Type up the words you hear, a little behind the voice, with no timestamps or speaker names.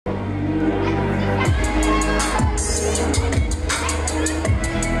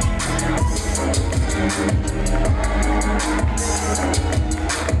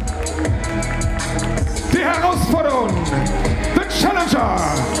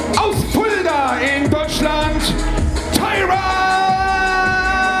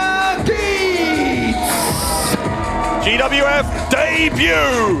GWF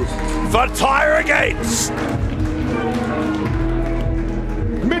debut for Tayra Gates.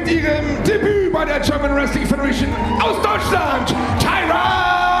 Mit ihrem Debüt bei der German Wrestling Federation aus Deutschland,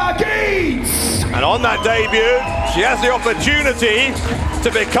 Tayra Gates. And on that debut, she has the opportunity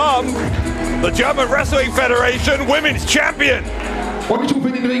to become the German Wrestling Federation Women's Champion. Und ich rufe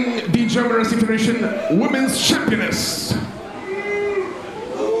in den Ring die German Wrestling Federation Women's Championess.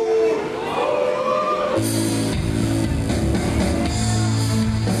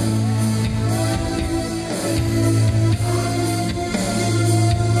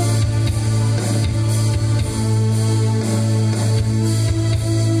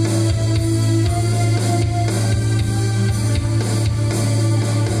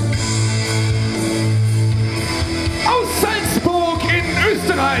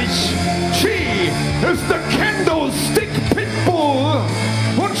 She is the Candlestick Pitbull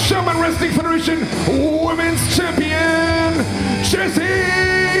und German Wrestling Federation Women's Champion, Jessy.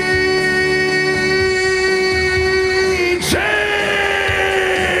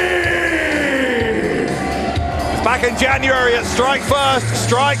 Back in January at Strike First,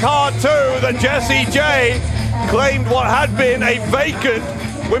 Strike Hard 2, then Jessy J claimed what had been a vacant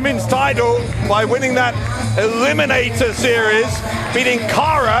women's title by winning that Eliminator Series, beating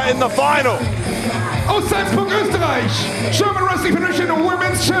Kara in the final. Aus Salzburg, Österreich, German Wrestling Federation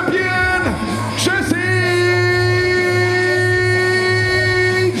Women's Champion, Jessy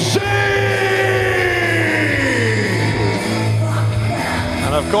J.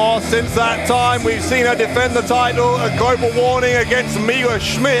 And of course, since that time, we've seen her defend the title at Global Warning against Mila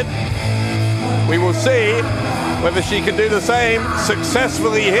Schmidt. We will see whether she can do the same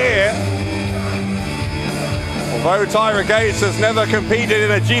successfully here. Although Tayra Gates has never competed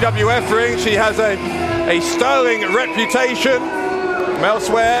in a GWF ring, she has a sterling reputation from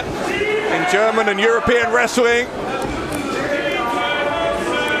elsewhere in German and European wrestling.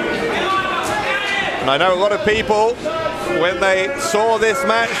 And I know a lot of people, when they saw this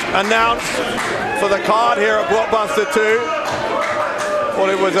match announced for the card here at Blockbuster 2, thought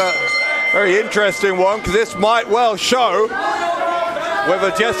it was a very interesting one, because this might well show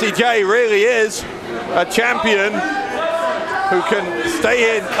whether Jessy J really is a champion who can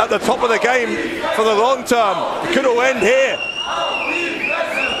stay in at the top of the game for the long term. It could all end here.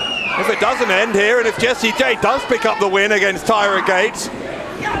 If it doesn't end here, and if Jessy J does pick up the win against Tayra Gates,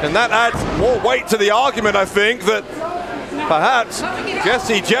 then that adds more weight to the argument, I think, that perhaps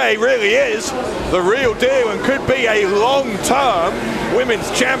Jessy J really is the real deal and could be a long-term women's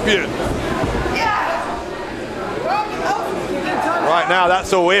champion. Right now,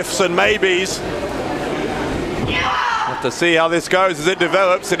 that's all ifs and maybes. Have to see how this goes as it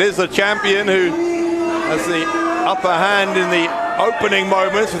develops. It is the champion who has the upper hand in the opening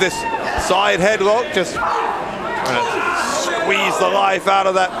moments with this side headlock, just trying to squeeze the life out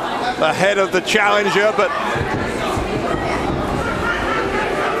of the head of the challenger, but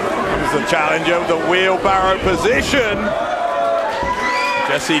comes the challenger with the wheelbarrow position.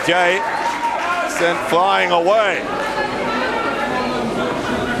 Jessy J sent flying away.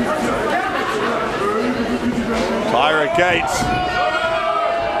 Tayra Gates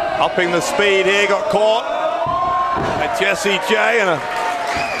upping the speed here, got caught at Jessy J and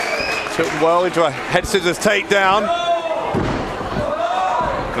took well into a head scissors takedown.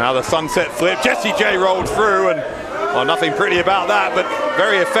 Now the sunset flip, Jessy J rolled through, and well, nothing pretty about that, but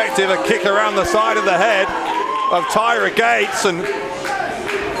very effective, a kick around the side of the head of Tayra Gates, and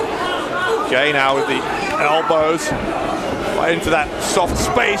J now with the elbows right into that soft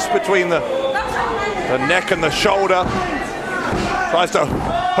space between the neck and the shoulder. Tries to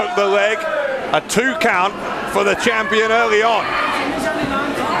hook the leg. A 2 count for the champion early on.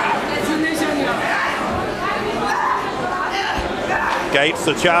 Gates,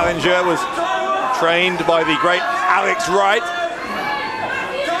 the challenger, was trained by the great Alex Wright.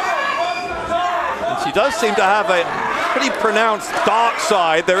 And she does seem to have a pretty pronounced dark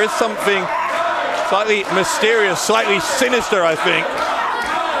side. There is something slightly mysterious, slightly sinister, I think.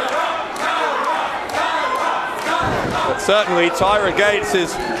 But certainly Tayra Gates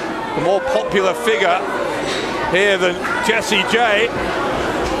is the more popular figure here than Jessy J,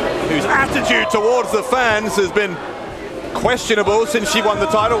 whose attitude towards the fans has been questionable since she won the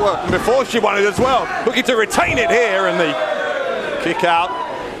title, well, before she won it as well. Looking to retain it here, and the kick out,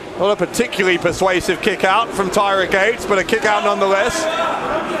 not a particularly persuasive kick out from Tayra Gates, but a kick out nonetheless.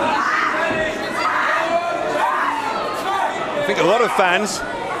 I think a lot of fans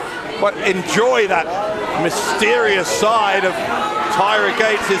quite enjoy that mysterious side of Tayra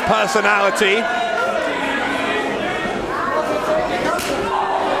Gates' personality.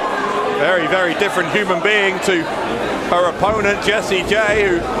 Very, very different human being to her opponent, Jessy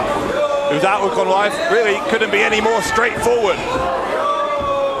J, whose outlook on life really couldn't be any more straightforward.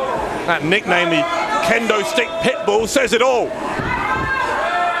 That nickname, the Kendo Stick Pitbull, says it all.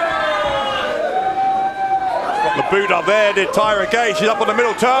 Got the boot up there, did Tayra Gates. She's up on the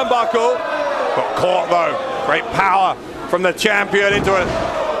middle turnbuckle. Got caught though. Great power from the champion into a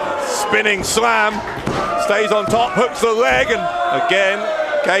spinning slam. Stays on top, hooks the leg, and again,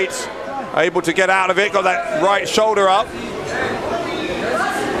 Gates able to get out of it. Got that right shoulder up.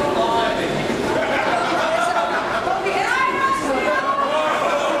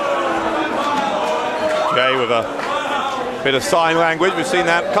 Jay with a bit of sign language. We've seen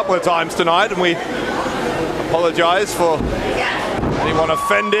that a couple of times tonight, and we apologize for anyone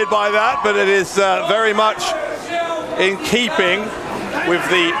offended by that, but it is very much in keeping with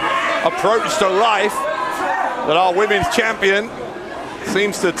the approach to life that our women's champion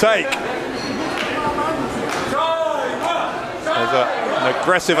seems to take. There's an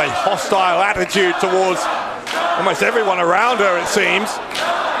aggressive, a hostile attitude towards almost everyone around her, it seems.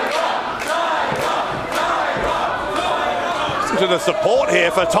 Listen to the support here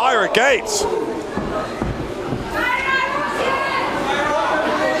for Tayra Gates.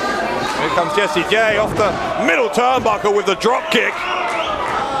 Here comes Jessy J off the middle turnbuckle with the drop kick.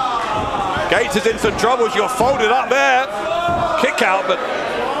 Gates is in some trouble. She got folded up there. Kick out, but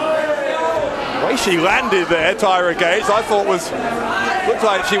the way she landed there, Tayra Gates, I thought looked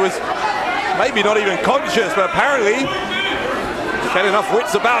like she was maybe not even conscious, but apparently she had enough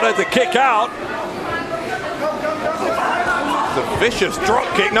wits about her to kick out. It's a vicious drop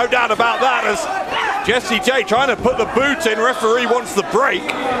kick, no doubt about that, as Jessy J trying to put the boot in. Referee wants the break.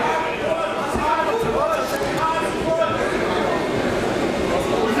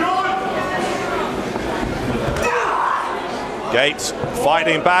 Gates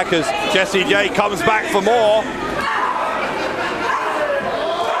fighting back as Jessy J comes back for more.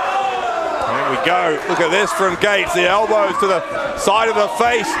 There we go. Look at this from Gates. The elbows to the side of the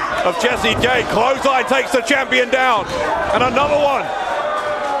face of Jessy J. Clothesline takes the champion down. And another one.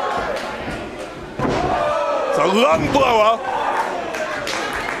 It's a lung blower.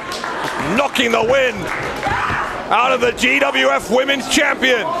 Knocking the wind out of the GWF Women's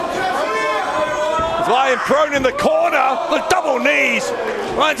Champion. He's lying prone in the corner, the double knees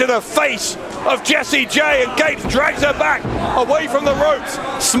right to the face of Jessy J, and Gates drags her back away from the ropes.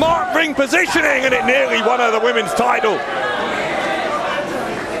 Smart ring positioning, and it nearly won her the women's title.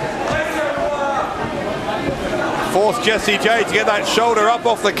 Forced Jessy J to get that shoulder up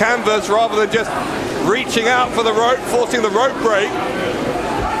off the canvas rather than just reaching out for the rope, forcing the rope break.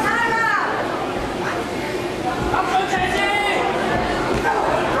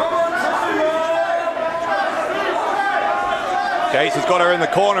 Gates has got her in the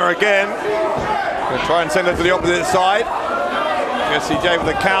corner again. Gonna try and send her to the opposite side. Jessy J with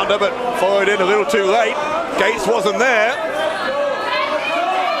the counter, but followed in a little too late. Gates wasn't there.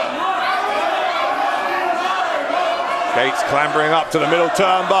 Gates clambering up to the middle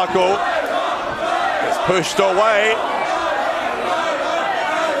turnbuckle. It's pushed away.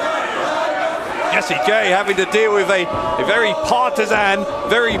 Jessy J having to deal with a very partisan,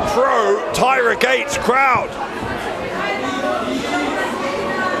 very pro Tayra Gates crowd.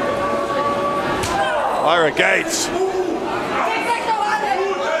 Tayra Gates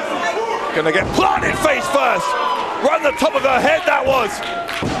gonna get planted face first. Right on the top of her head, that was.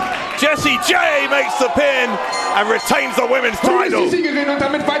 Jessy J makes the pin and retains the women's title. Siegerin und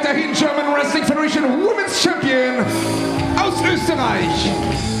damit weiterhin German Wrestling Federation Women's Champion aus Österreich.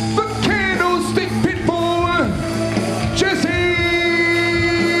 The Kendo Stick Pitbull, Jessy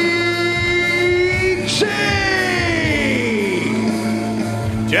J.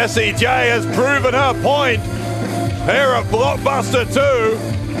 Jessy J has proven her point here at Blockbuster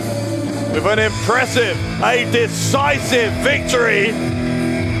 2 with an impressive, a decisive victory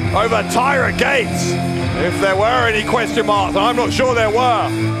over Tayra Gates. If there were any question marks, I'm not sure there were,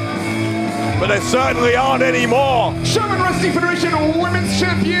 but there certainly aren't any more. German Wrestling Federation Women's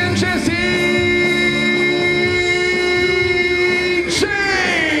Champion Jessy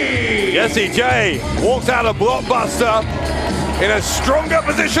J. Jessy J walks out of Blockbuster in a stronger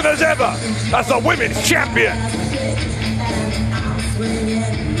position as ever as the women's champion.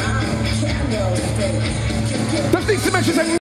 Das nächste Match ist ein